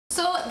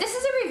this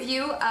is a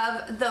review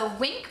of the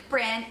Wink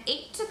brand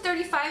 8 to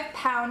 35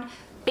 pound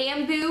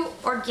bamboo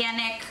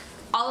organic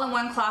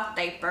all-in-one cloth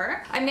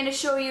diaper. I'm going to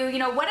show you,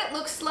 what it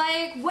looks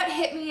like, what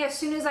hit me as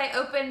soon as I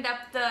opened up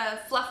the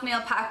fluff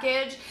mail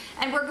package,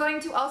 and we're going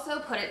to also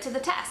put it to the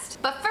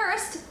test. But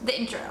first, the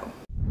intro.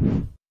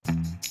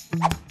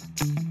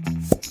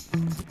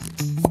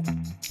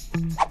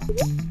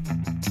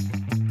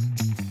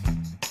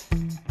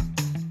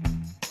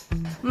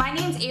 My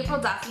name's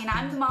April Duffy, and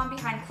I'm the mom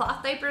behind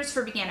Cloth Diapers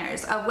for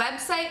Beginners, a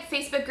website,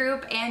 Facebook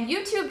group, and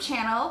YouTube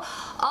channel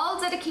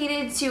all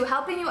dedicated to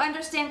helping you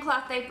understand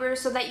cloth diapers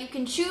so that you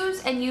can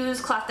choose and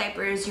use cloth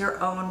diapers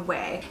your own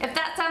way. If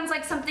that sounds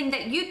like something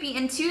that you'd be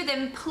into,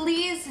 then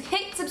please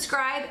hit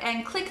subscribe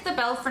and click the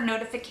bell for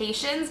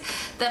notifications.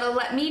 That'll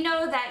let me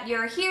know that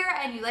you're here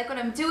and you like what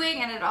I'm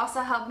doing, and it'll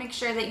also help make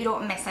sure that you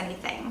don't miss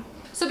anything.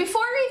 So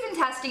before even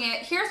testing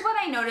it, here's what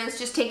I noticed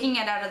just taking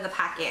it out of the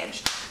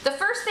package. The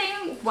first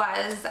thing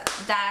was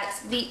that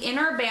the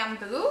inner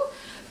bamboo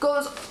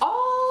goes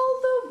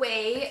all the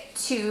way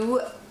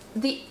to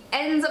the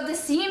ends of the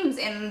seams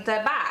in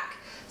the back.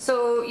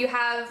 So you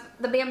have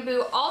the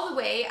bamboo all the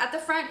way. At the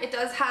front, it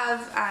does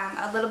have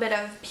a little bit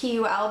of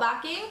PUL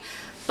backing,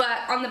 but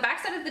on the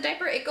back side of the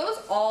diaper, it goes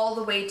all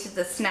the way to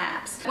the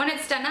snaps. When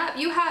it's done up,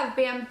 you have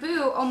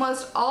bamboo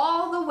almost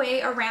all the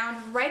way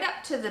around right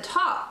up to the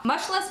top.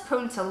 Much less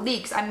prone to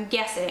leaks, I'm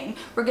guessing.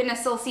 We're gonna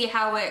still see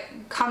how it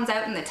comes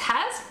out in the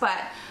test, but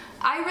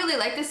I really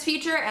like this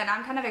feature and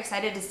I'm kind of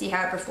excited to see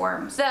how it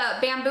performs. The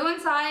bamboo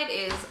inside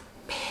is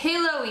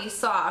pillowy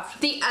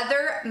soft. The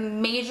other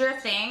major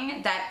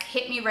thing that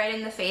hit me right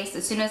in the face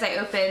as soon as I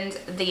opened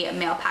the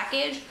mail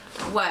package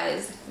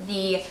was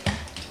the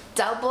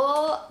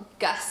double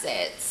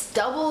gussets.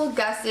 Double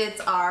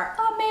gussets are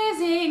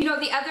amazing.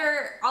 The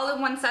other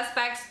all-in-one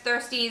suspects,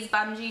 Thirsties,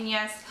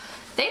 bumGenius,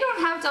 they don't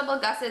have double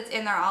gussets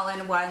in their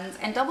all-in-ones,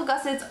 and double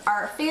gussets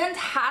are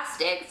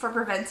fantastic for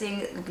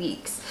preventing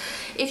leaks.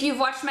 If you've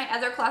watched my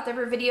other cloth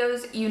diaper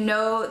videos, you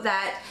know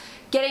that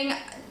getting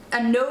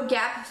a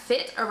no-gap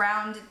fit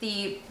around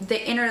the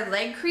inner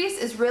leg crease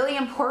is really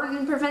important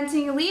in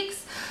preventing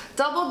leaks.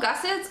 Double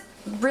gussets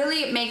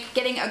really make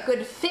getting a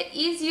good fit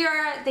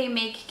easier. They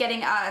make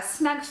getting a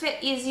snug fit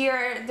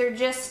easier. They're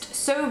just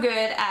so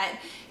good at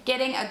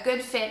getting a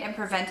good fit and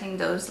preventing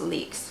those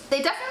leaks.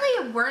 They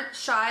definitely weren't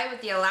shy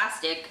with the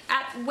elastic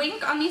at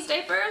Wink on these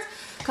diapers,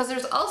 because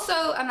there's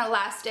also an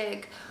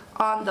elastic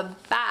on the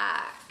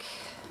back,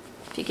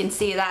 if you can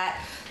see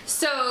that.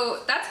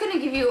 So that's going to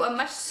give you a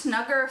much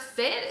snugger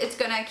fit. It's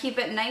going to keep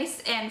it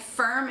nice and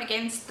firm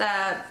against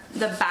the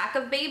back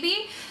of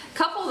baby.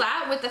 Couple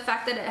that with the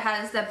fact that it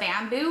has the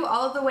bamboo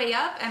all the way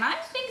up, and I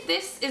think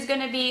this is going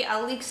to be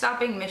a leak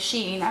stopping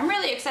machine. I'm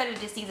really excited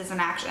to see this in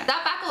action.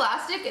 That back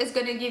elastic is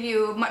going to give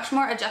you much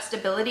more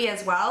adjustability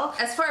as well.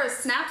 As far as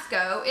snaps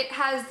go, it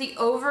has the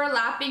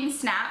overlapping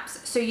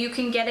snaps, so you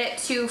can get it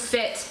to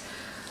fit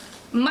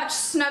much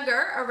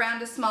snugger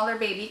around a smaller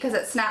baby because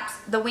it snaps,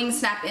 the wings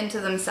snap into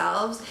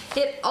themselves.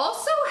 It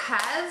also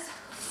has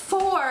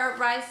 4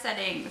 rise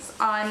settings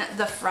on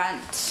the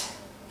front.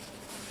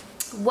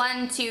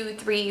 1, 2,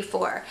 3,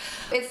 4.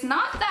 It's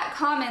not that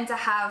common to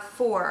have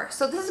 4,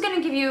 so this is going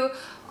to give you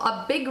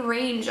a big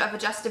range of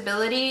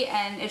adjustability,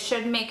 and it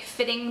should make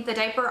fitting the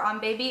diaper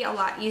on baby a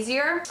lot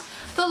easier.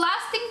 The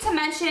last thing to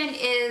mention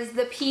is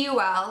the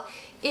PUL.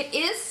 It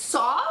is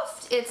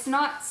soft, it's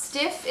not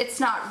stiff, it's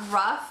not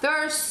rough. There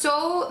are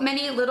so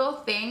many little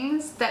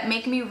things that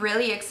make me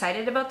really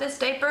excited about this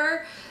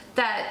diaper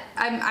that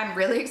I'm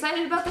really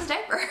excited about this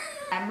diaper.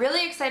 I'm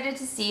really excited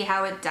to see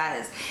how it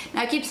does.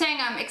 Now I keep saying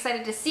I'm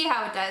excited to see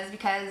how it does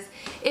because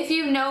if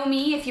you know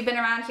me, if you've been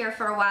around here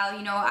for a while,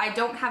 you know I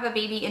don't have a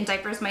baby in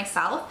diapers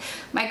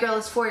myself. My girl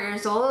is 4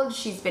 years old.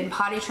 She's been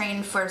potty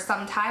trained for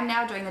some time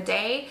now during the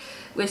day.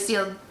 We're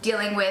still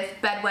dealing with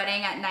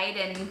bedwetting at night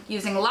and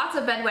using lots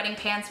of bedwetting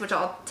pants, which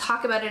I'll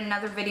talk about in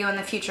another video in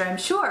the future, I'm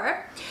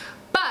sure.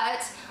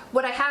 But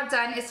what I have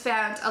done is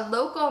found a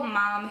local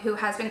mom who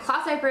has been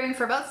cloth diapering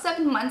for about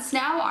 7 months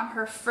now on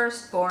her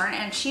firstborn,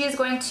 and she is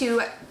going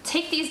to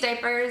take these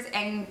diapers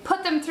and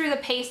put them through the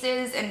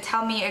paces and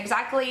tell me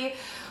exactly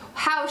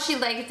how she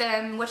liked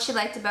them, what she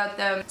liked about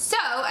them. So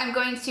I'm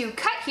going to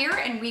cut here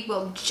and we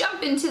will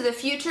jump into the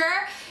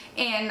future,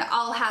 and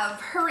I'll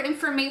have her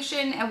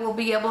information and we'll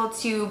be able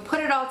to put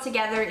it all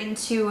together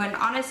into an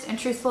honest and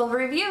truthful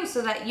review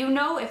so that you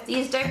know if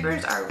these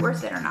diapers are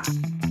worth it or not.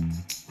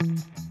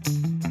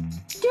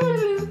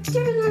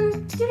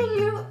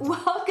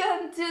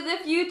 Welcome to the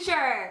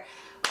future,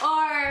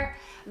 or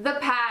the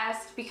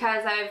past,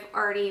 because I've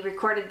already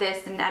recorded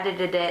this and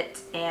edited it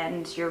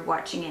and you're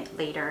watching it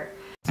later.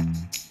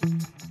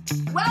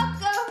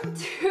 Welcome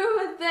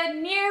to the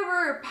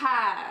nearer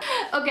past.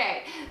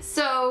 Okay,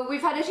 so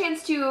we've had a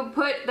chance to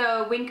put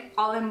the Wink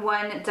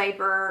all-in-one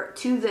diaper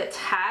to the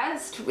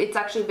test. It's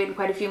actually been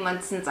quite a few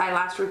months since I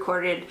last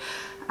recorded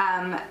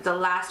the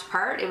last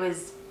part. It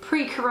was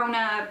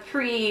pre-corona,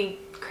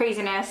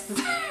 pre-craziness,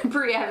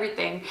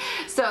 pre-everything.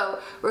 So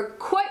we're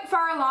quite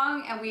far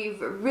along and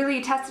we've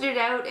really tested it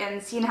out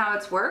and seen how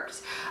it's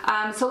worked.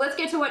 So let's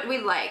get to what we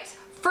liked.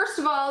 First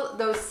of all,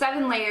 those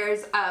 7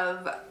 layers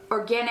of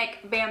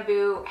organic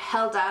bamboo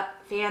held up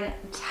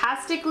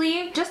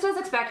fantastically. Just as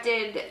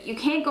expected, you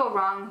can't go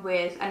wrong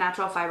with a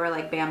natural fiber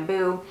like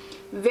bamboo.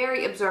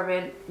 Very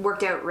absorbent,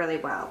 worked out really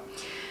well.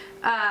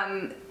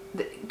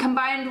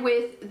 Combined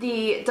with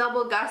the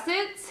double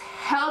gussets,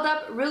 held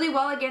up really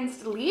well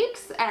against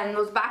leaks, and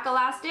those back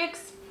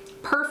elastics,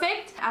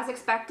 perfect. As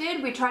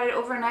expected, we tried it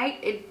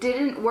overnight. It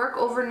didn't work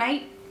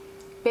overnight.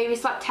 Baby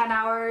slept 10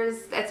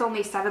 hours. It's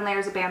only 7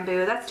 layers of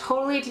bamboo. That's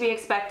totally to be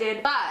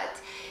expected,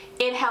 but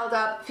it held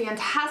up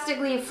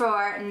fantastically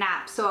for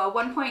naps. So a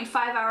 1.5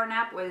 hour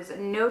nap was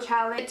no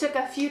challenge. It took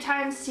a few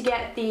times to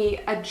get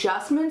the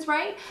adjustments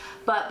right,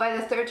 but by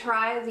the 3rd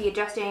try, the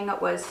adjusting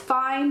was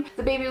fine.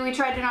 The baby we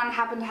tried it on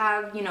happened to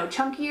have, you know,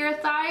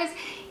 chunkier thighs,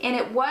 and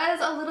it was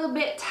a little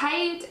bit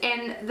tight,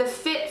 and the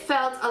fit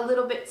felt a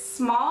little bit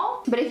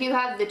small. But if you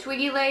have the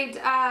twiggy-legged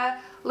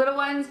little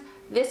ones,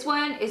 this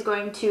one is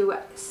going to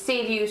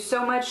save you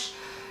so much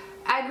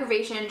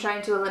aggravation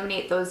trying to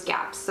eliminate those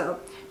gaps. So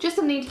just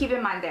something to keep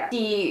in mind there.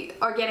 The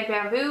organic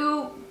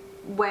bamboo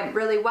went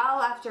really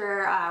well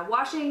after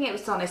washing. It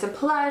was still nice and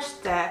plush.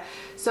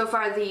 So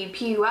far the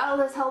PUL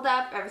has held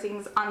up.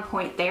 Everything's on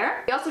point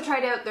there. We also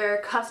tried out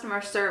their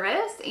customer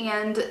service,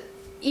 and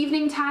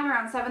evening time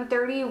around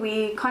 7:30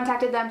 we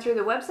contacted them through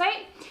the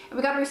website, and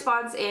we got a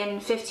response in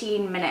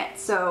 15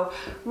 minutes. So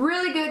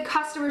really good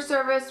customer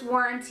service,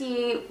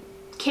 warranty.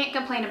 Can't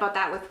complain about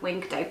that with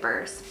Wink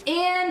Diapers.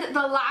 And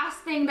the last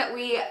thing that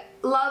we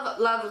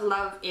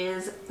love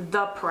is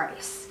the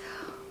price.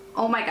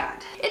 Oh my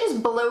god. It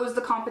just blows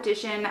the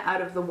competition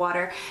out of the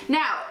water.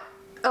 Now,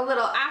 a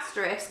little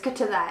asterisk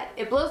to that.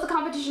 It blows the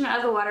competition out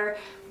of the water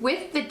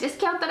with the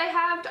discount that I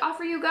have to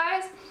offer you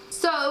guys.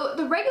 So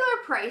the regular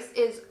price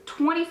is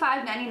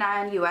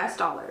 $25.99 US.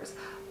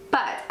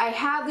 But I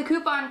have the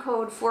coupon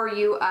code for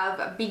you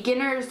of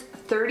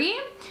beginners30.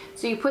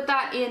 So you put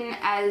that in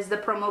as the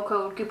promo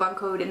code, coupon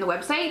code in the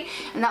website,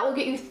 and that will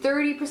get you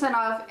 30%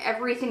 off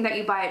everything that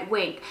you buy at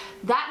Wink.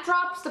 That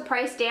drops the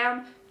price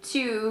down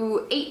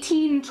to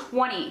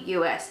 $18.20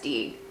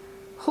 USD.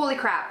 Holy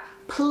crap.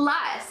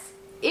 Plus,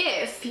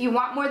 if you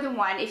want more than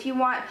one, if you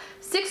want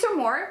 6 or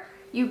more,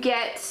 you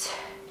get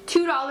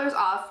 $2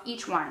 off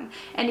each one.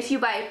 And if you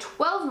buy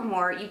 12 or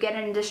more, you get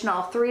an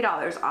additional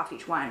 $3 off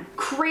each one.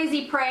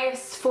 Crazy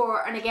price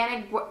for an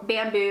organic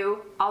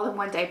bamboo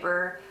all-in-one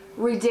diaper.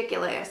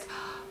 Ridiculous.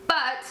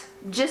 But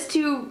just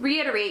to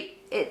reiterate,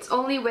 it's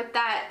only with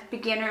that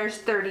beginners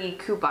 30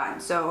 coupon.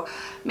 So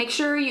make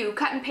sure you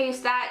cut and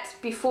paste that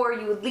before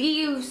you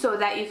leave so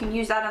that you can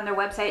use that on their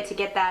website to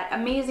get that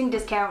amazing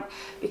discount,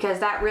 because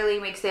that really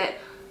makes it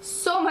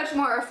so much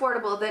more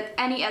affordable than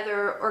any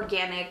other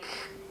organic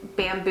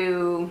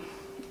bamboo,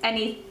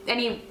 any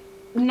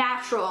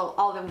natural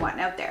all-in-one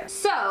out there.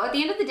 So at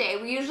the end of the day,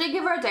 we usually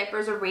give our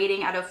diapers a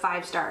rating out of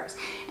 5 stars,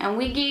 and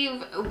we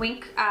gave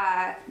Wink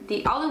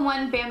the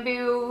all-in-one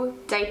bamboo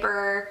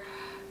diaper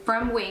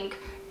from Wink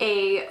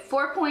a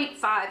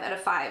 4.5 out of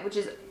 5, which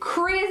is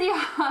crazy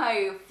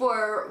high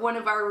for one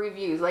of our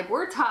reviews. Like,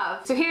 we're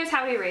tough. So here's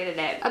how we rated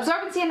it.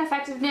 Absorbency and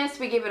effectiveness,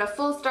 we gave it a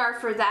full star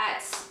for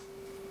that.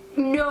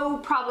 No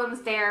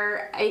problems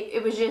there.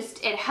 It was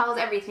just, it held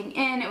everything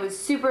in. It was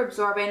super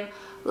absorbent.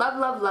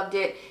 Loved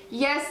it.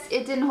 Yes,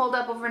 it didn't hold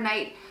up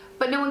overnight,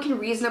 but no one can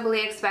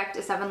reasonably expect a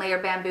 7-layer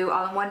bamboo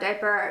all-in-one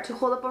diaper to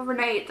hold up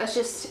overnight. That's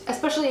just,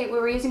 especially we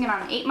were using it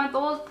on an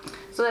 8-month-old,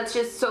 so that's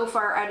just so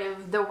far out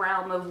of the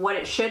realm of what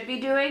it should be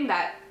doing.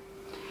 That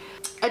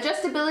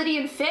adjustability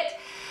and fit,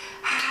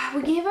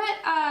 we gave it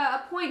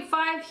a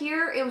 0.5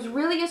 here. It was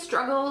really a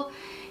struggle.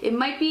 It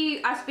might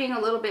be us being a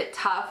little bit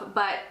tough,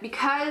 but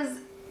because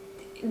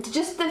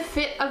just the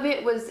fit of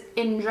it was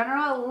in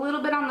general a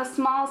little bit on the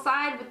small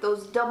side with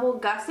those double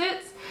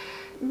gussets.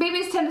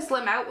 Babies tend to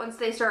slim out once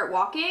they start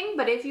walking,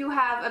 but if you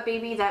have a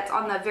baby that's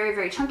on the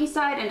very chunky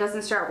side and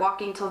doesn't start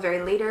walking till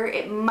very later,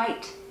 it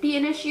might be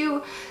an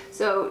issue.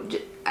 So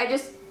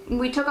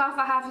we took off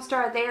a half a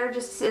star there,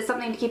 just as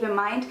something to keep in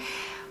mind.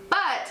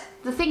 But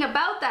the thing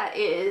about that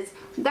is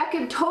that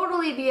can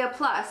totally be a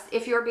plus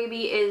if your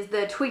baby is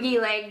the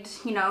twiggy-legged,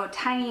 you know,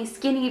 tiny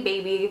skinny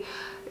baby.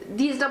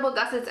 These double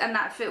gussets and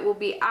that fit will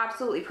be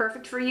absolutely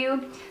perfect for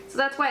you. So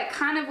that's why it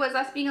kind of was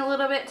us being a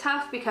little bit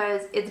tough,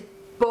 because it's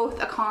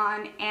both a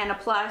con and a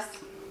plus.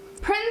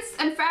 Prints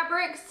and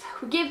fabrics,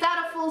 we gave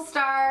that a full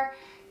star.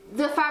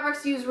 The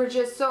fabrics used were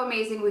just so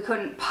amazing, we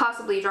couldn't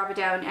possibly drop it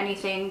down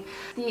anything.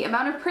 The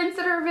amount of prints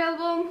that are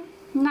available,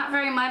 not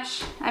very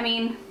much. I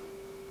mean,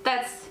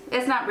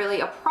 it's not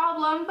really a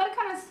problem, but it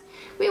kind of,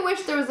 we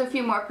wish there was a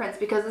few more prints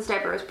because this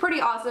diaper is pretty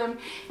awesome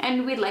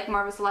and we'd like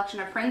more of a selection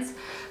of prints,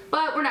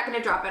 but we're not going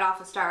to drop it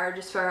off a star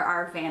just for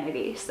our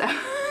vanity, so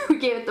we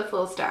gave it the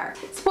full star.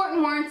 Support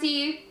and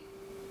warranty,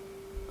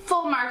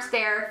 full marks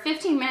there.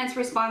 15 minutes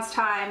response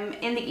time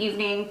in the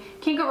evening,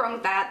 can't go wrong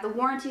with that. The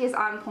warranty is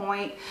on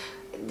point.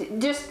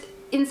 Just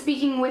in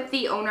speaking with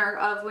the owner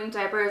of Wink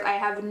Diapers, I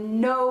have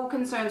no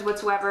concerns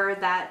whatsoever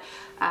that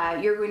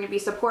you're going to be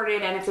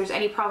supported, and if there's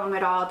any problem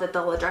at all that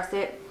they'll address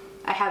it.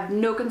 I have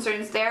no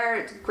concerns there.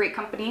 It's a great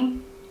company.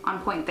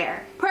 on point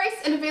there. Price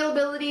and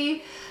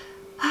availability.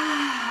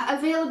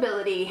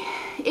 Availability.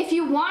 If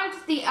you want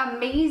the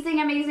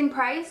amazing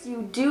price,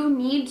 you do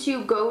need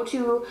to go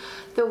to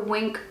the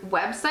Wink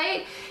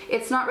website.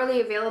 It's not really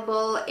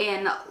available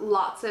in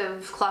lots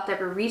of cloth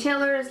diaper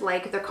retailers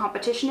like their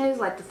competition is,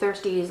 like the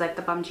Thirsties, like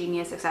the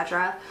bumGenius,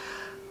 etc.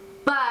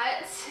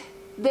 But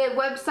the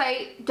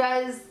website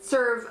does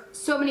serve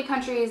so many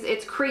countries,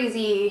 it's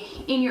crazy,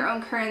 in your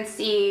own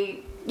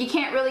currency. You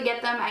can't really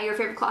get them at your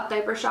favorite cloth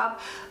diaper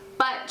shop,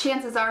 but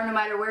chances are, no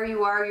matter where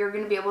you are, you're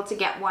going to be able to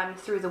get one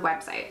through the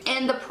website.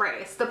 And the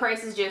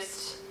price is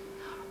just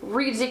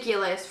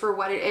ridiculous for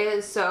what it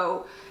is,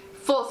 so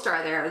full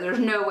star there. There's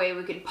no way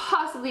we could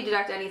possibly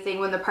deduct anything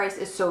when the price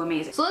is so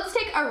amazing. So let's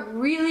take a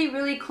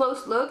really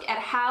close look at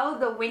how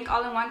the Wink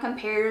All-in-One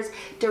compares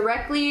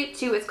directly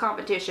to its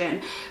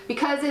competition.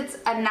 Because it's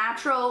a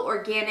natural,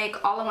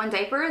 organic, all-in-one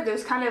diaper,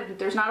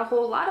 there's not a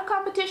whole lot of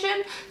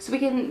competition, so we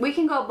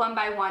can go one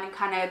by one and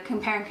kind of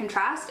compare and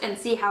contrast and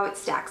see how it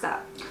stacks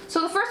up.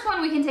 So the first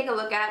one we can take a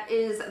look at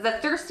is the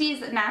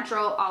Thirsties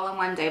Natural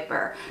All-in-One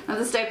Diaper. Now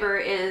this diaper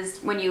is,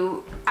 when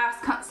you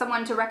ask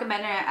someone to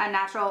recommend a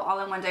natural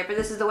all-in-one diaper,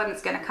 this is the one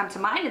that's going to come to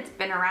mind. It's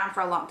been around for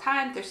a long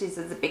time. Thirsties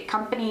is a big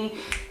company,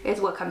 is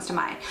what comes to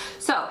mind.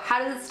 So how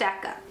does it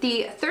stack up?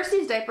 The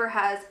Thirsties diaper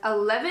has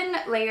 11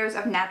 layers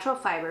of natural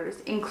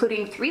fibers,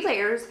 including 3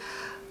 layers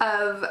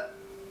of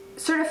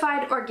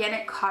certified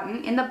organic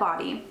cotton in the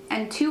body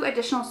and 2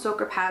 additional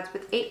soaker pads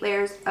with 8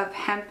 layers of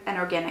hemp and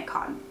organic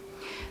cotton.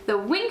 The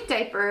Wink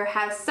diaper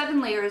has 7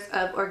 layers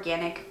of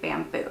organic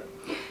bamboo.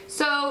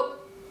 So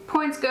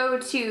points go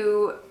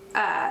to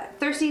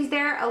Thirsties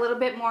there, a little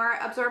bit more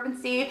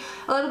absorbency,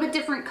 a little bit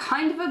different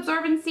kind of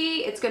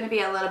absorbency. It's going to be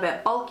a little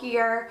bit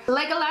bulkier.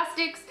 Leg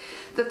elastics,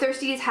 the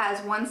Thirsties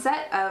has 1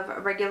 set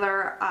of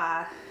regular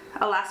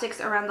elastics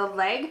around the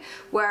leg,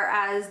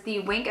 whereas the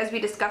Wink, as we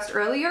discussed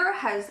earlier,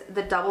 has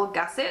the double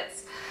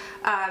gussets.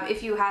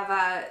 If you have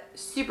a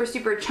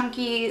super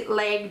chunky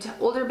legged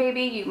older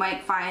baby, you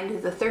might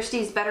find the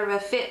Thirsties better of a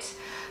fit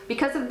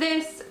because of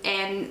this,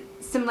 and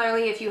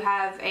similarly if you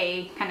have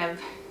a kind of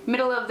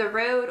middle of the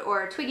road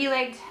or twiggy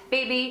legged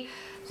baby,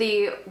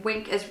 the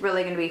Wink is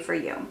really going to be for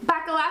you.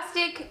 Back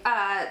elastic,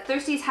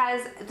 Thirsties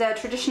has the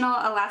traditional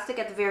elastic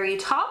at the very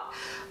top,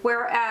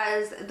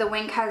 whereas the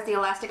Wink has the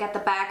elastic at the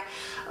back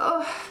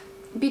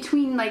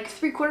between like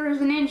 3/4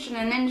 of an inch and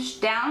an inch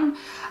down.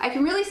 I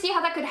can really see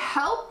how that could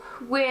help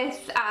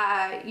with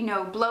you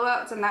know,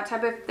 blowouts and that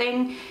type of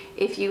thing.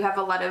 If you have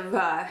a lot of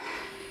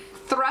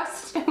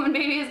thrust when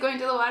baby is going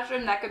to the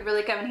washroom, that could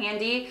really come in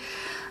handy.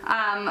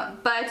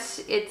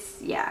 But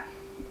it's, yeah,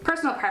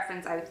 personal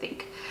preference, I would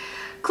think.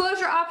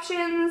 Closure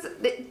options,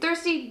 the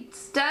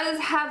Thirsties does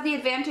have the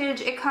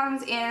advantage it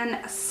comes in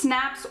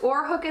snaps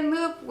or hook and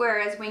loop,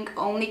 whereas Wink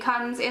only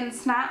comes in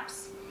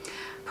snaps.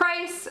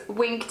 Price,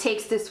 Wink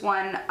takes this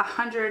one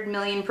 100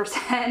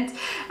 million%.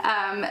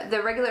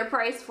 The regular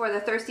price for the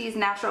Thirsties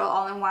Natural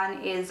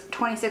All-in-One is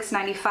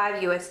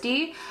 $26.95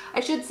 USD. I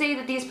should say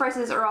that these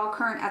prices are all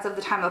current as of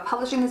the time of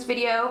publishing this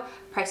video.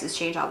 Prices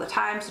change all the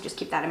time, so just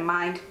keep that in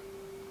mind.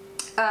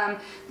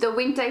 The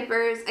Wink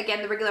diapers,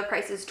 again, the regular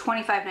price is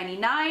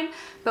 $25.99,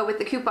 but with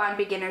the coupon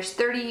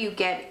beginners30, you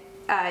get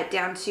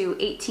down to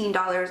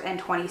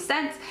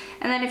 $18.20,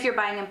 and then if you're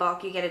buying in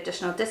bulk, you get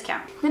additional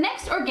discount. The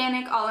next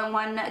organic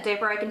all-in-one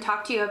diaper I can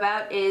talk to you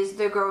about is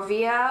the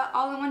Grovia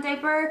all-in-one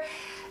diaper.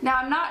 Now,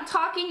 I'm not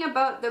talking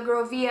about the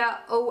Grovia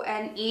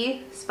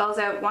ONE, spells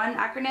out one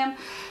acronym.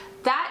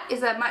 That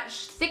is a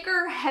much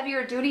thicker,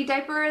 heavier duty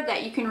diaper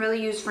that you can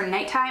really use for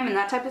nighttime and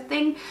that type of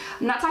thing.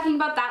 I'm not talking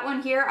about that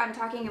one here. I'm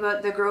talking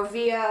about the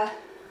Grovia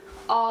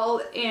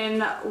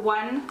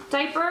all-in-one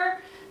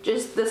diaper,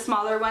 just the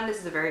smaller one. This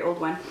is a very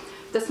old one.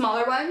 The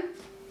smaller one.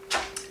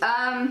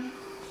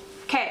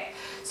 Okay,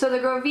 so the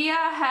Grovia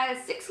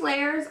has 6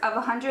 layers of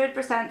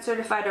 100%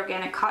 certified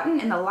organic cotton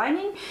in the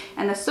lining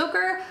and the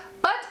soaker,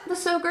 but the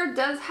soaker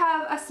does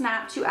have a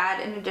snap to add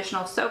an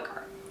additional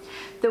soaker.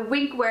 The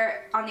Wink,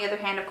 on the other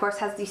hand, of course,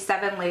 has the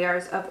 7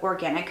 layers of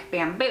organic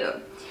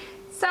bamboo.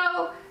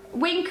 So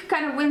Wink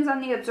kind of wins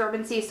on the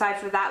absorbency side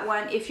for that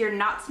one if you're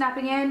not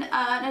snapping in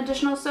an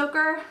additional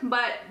soaker,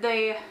 but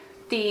the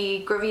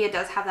Grovia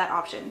does have that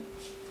option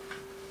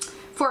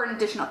for an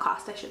additional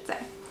cost, I should say.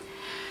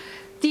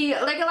 The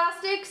leg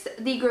elastics,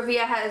 the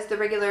Grovia has the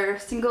regular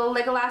single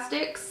leg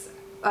elastics,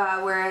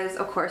 whereas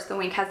of course the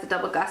Wink has the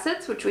double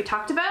gussets, which we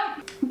talked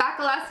about. Back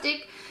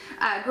elastic,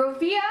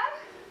 Grovia,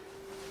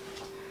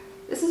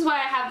 this is why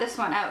I have this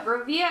one out.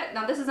 Grovia,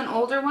 now this is an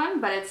older one,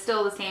 but it's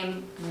still the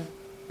same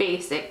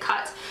basic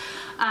cut.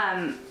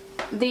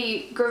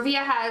 The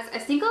Grovia has a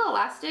single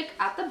elastic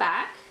at the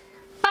back,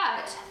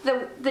 but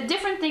the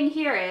different thing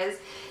here is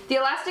the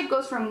elastic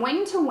goes from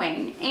wing to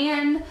wing,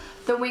 and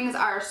the wings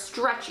are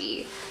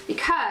stretchy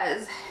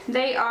because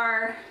they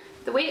are,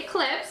 the way it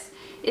clips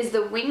is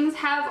the wings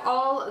have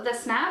all the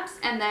snaps,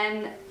 and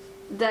then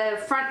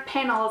the front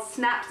panel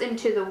snaps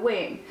into the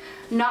wing,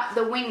 not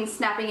the wing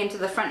snapping into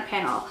the front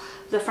panel.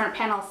 The front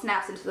panel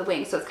snaps into the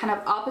wing, so it's kind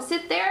of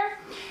opposite there,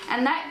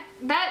 and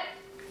that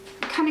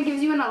kind of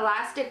gives you an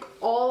elastic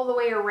all the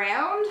way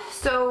around,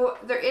 so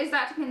there is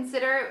that to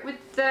consider with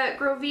the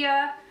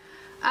Grovia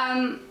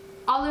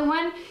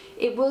all-in-one.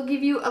 It will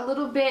give you a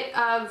little bit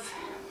of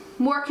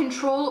more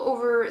control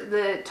over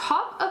the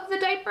top of the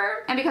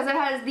diaper, and because it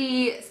has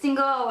the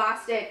single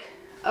elastic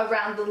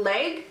around the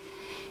leg,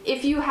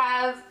 if you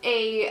have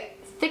a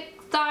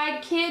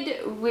thick-thighed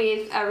kid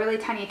with a really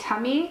tiny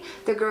tummy,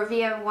 the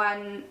Grovia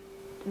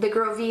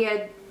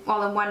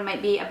all-in-one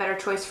might be a better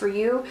choice for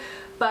you.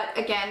 But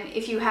again,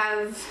 if you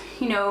have,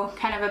 you know,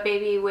 kind of a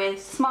baby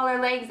with smaller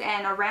legs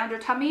and a rounder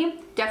tummy,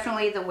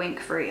 definitely the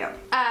Wink for you.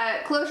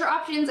 Closure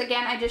options,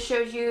 again, I just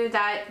showed you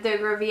that the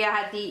Grovia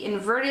had the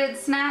inverted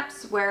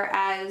snaps,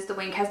 whereas the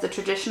Wink has the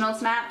traditional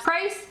snaps.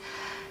 Price,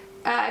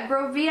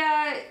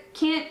 Grovia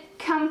can't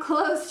come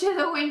close to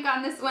the Wink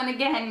on this one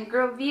again.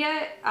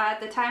 Grovia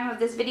at the time of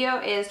this video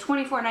is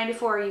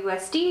 $24.94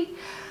 USD.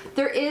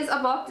 There is a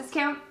bulk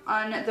discount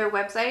on their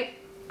website.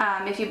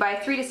 If you buy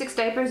 3 to 6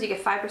 diapers, you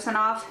get 5%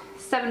 off.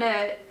 7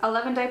 to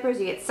 11 diapers,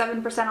 you get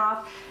 7%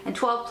 off. And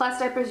 12 plus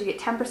diapers, you get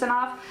 10%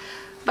 off.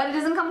 But it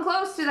doesn't come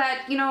close to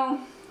that, you know,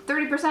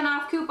 30%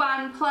 off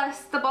coupon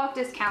plus the bulk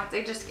discounts.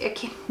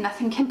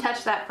 Nothing can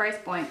touch that price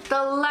point.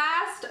 The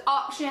last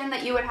option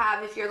that you would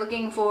have if you're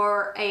looking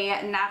for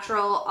a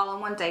natural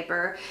all-in-one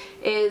diaper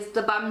is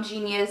the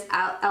bumGenius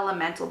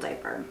Elemental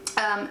diaper.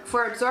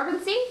 For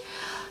absorbency,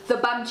 the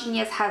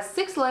bumGenius has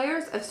 6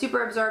 layers of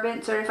super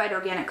absorbent certified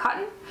organic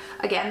cotton.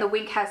 Again, the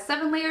Wink has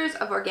 7 layers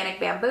of organic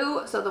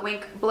bamboo, so the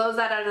Wink blows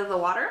that out of the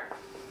water.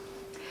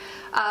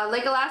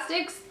 Leg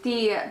elastics,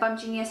 the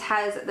bumGenius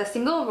has the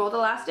single rolled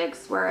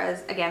elastics,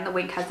 whereas again the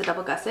Wink has the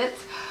double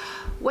gussets.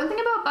 One thing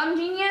about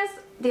bumGenius,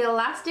 the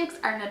elastics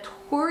are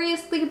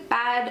notoriously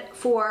bad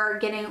for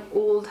getting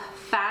old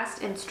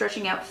fast and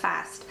stretching out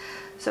fast.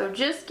 So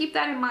just keep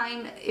that in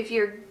mind if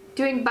you're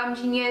doing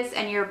bumGenius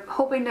and you're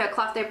hoping to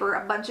cloth diaper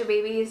a bunch of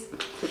babies.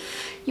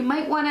 You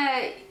might want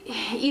to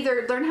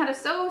either learn how to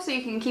sew so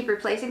you can keep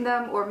replacing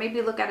them, or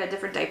maybe look at a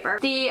different diaper.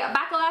 The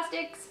back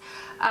elastics,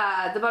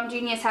 the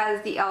bumGenius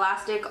has the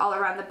elastic all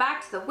around the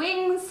back to the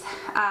wings,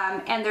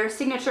 and their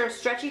signature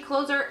stretchy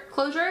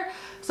closure.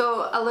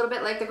 So a little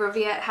bit like the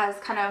Grovia, it has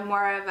kind of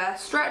more of a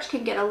stretch,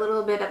 can get a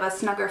little bit of a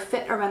snugger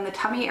fit around the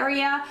tummy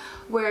area,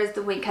 whereas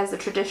the Wink has the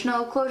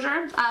traditional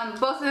closure.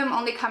 Both of them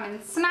only come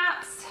in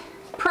snaps.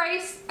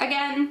 Price,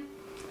 again,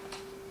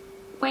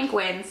 Wink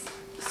wins.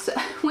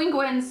 Wink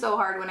wins so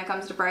hard when it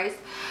comes to price.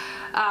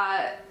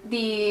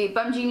 The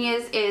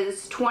bumGenius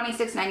is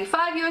 $26.95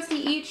 USD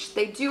each.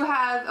 They do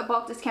have a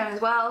bulk discount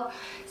as well.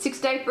 6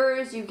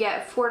 diapers, you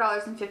get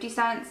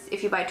 $4.50.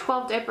 If you buy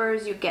 12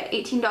 diapers, you get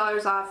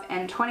 $18 off,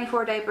 and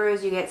 24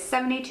 diapers, you get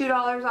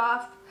 $72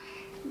 off.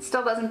 It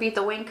still doesn't beat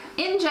the Wink.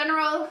 In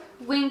general,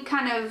 Wink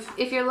kind of,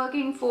 if you're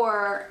looking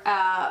for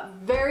a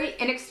very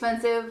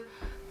inexpensive,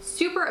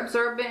 super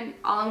absorbent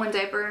all-in-one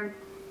diaper,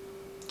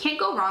 can't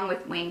go wrong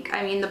with Wink.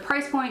 I mean, the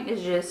price point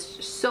is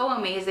just so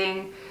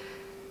amazing.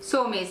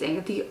 So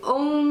amazing. The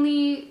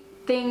only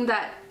thing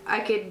that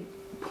I could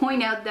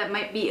point out that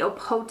might be a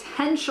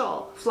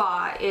potential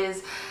flaw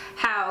is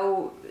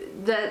how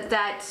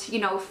that you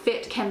know,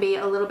 fit can be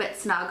a little bit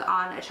snug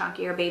on a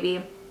chunkier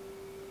baby.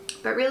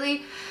 But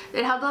really,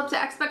 it held up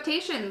to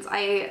expectations.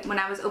 When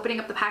I was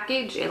opening up the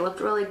package, it looked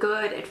really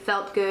good, it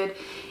felt good,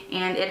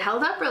 and it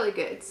held up really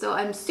good. So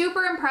I'm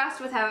super impressed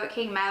with how it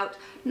came out.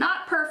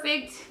 Not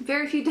perfect,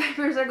 very few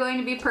diapers are going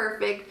to be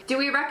perfect. Do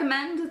we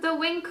recommend the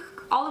Wink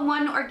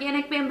all-in-one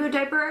organic bamboo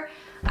diaper?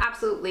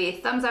 Absolutely,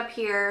 thumbs up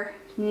here,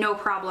 no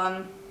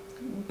problem.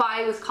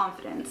 Buy with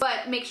confidence.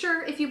 But make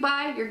sure if you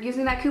buy, you're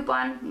using that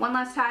coupon one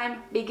last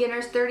time.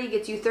 Beginners 30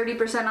 gets you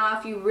 30%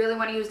 off. You really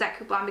want to use that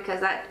coupon because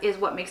that is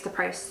what makes the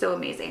price so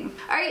amazing.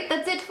 Alright,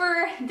 that's it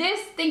for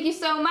this. Thank you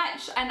so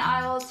much, and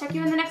I'll check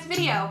you in the next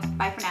video.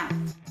 Bye for now.